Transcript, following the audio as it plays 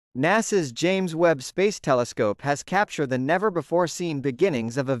NASA's James Webb Space Telescope has captured the never-before-seen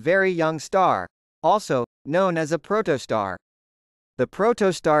beginnings of a very young star, also known as a protostar. The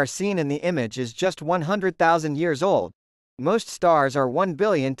protostar seen in the image is just 100,000 years old. Most stars are 1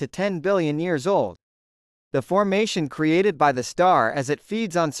 billion to 10 billion years old. The formation created by the star as it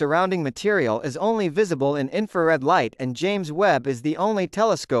feeds on surrounding material is only visible in infrared light, and James Webb is the only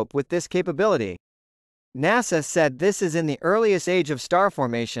telescope with this capability. NASA said this is in the earliest age of star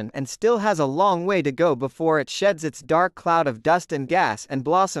formation and still has a long way to go before it sheds its dark cloud of dust and gas and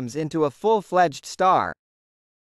blossoms into a full-fledged star.